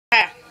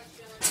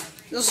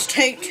This is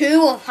take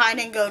 2 of Hide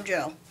and Go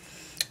Joe.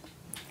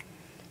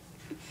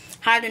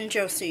 Hide and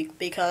Joe Seek,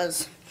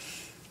 because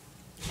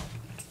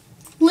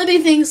Libby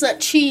thinks that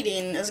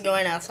cheating is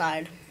going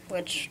outside,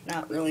 which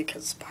not really,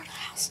 because it's part of the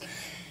house.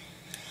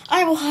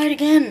 I will hide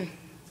again.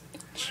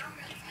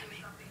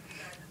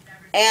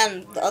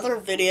 And the other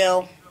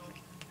video,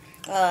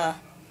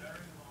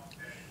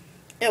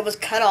 it was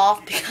cut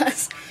off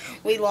because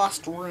we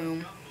lost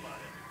room.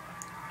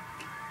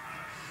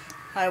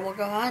 I will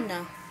go hide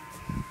now.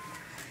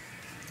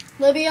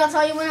 Libby, I'll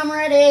tell you when I'm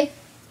ready.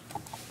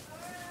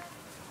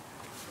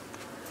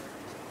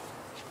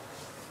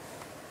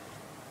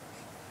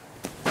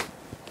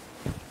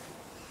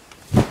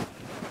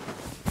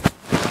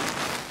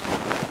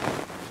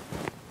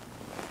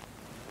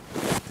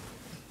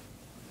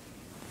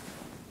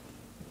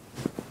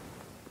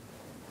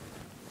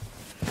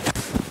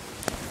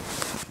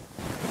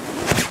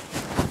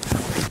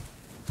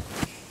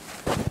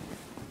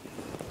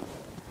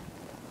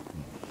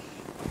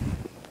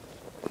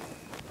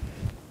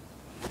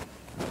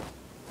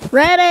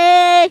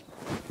 Ready?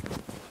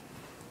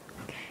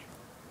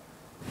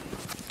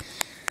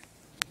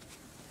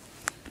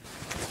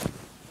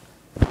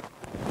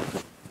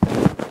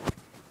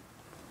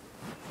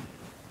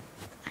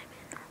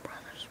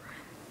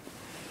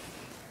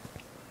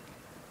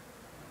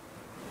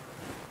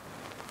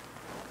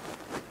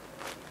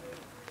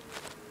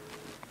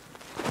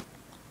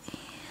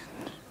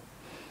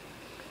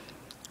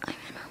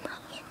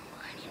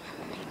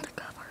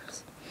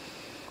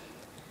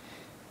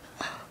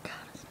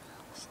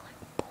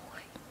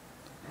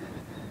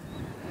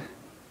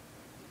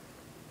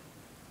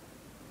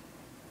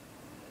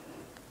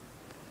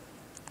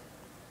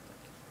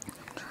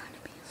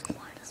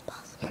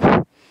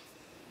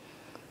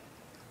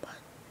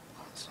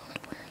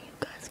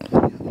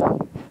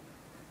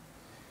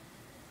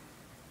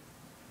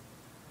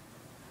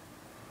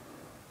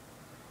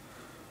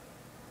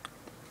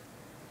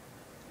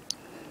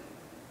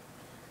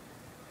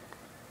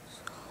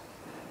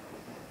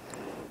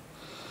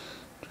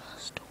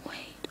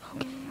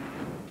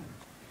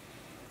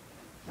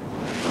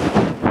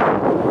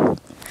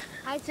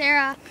 Hi,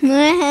 Sarah.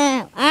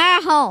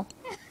 Ow!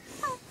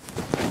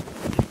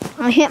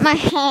 I hit my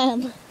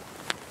head.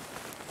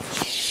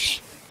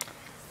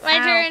 My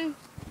turn.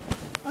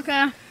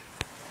 Okay.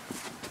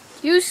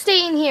 You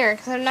stay in here,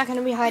 because I'm not going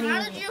to be hiding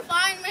How in did here. you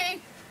find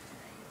me?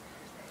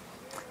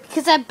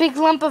 Because that big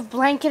lump of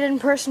blanket in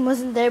person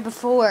wasn't there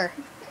before.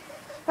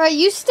 Alright,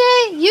 you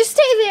stay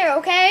there,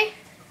 okay?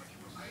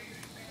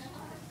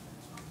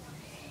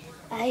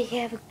 I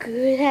have a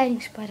good hiding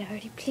spot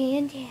already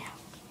planned out.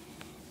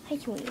 Hi,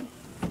 Julian.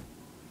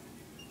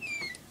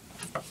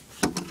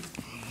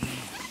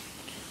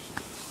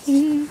 I'm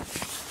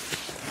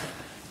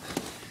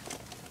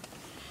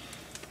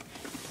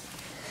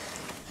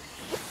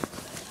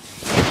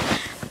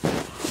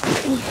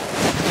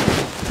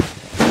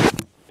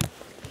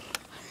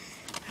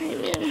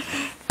in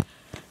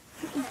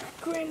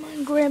Grandma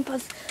and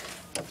Grandpa's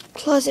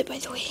closet, by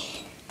the way.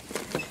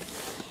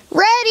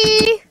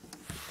 Ready?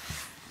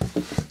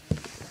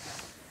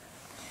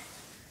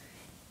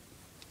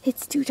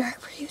 It's too dark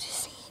for you to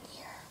see in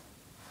here.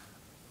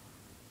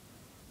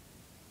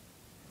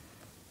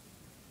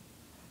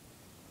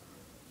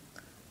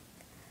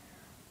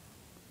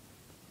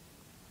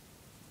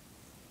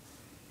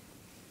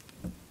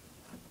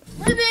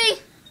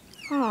 Libby!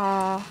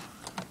 Aww.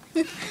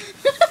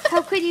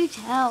 How could you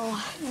tell?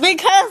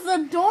 Because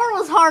the door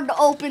was hard to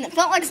open. It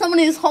felt like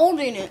somebody was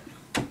holding it.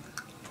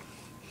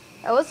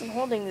 I wasn't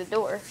holding the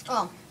door.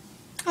 Oh.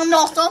 And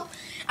also,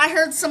 I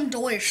heard some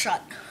doors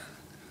shut.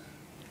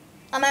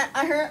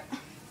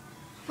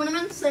 What I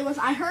meant to say was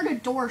I heard a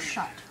door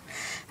shut.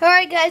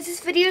 Alright guys, this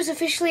video is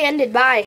officially ended. Bye.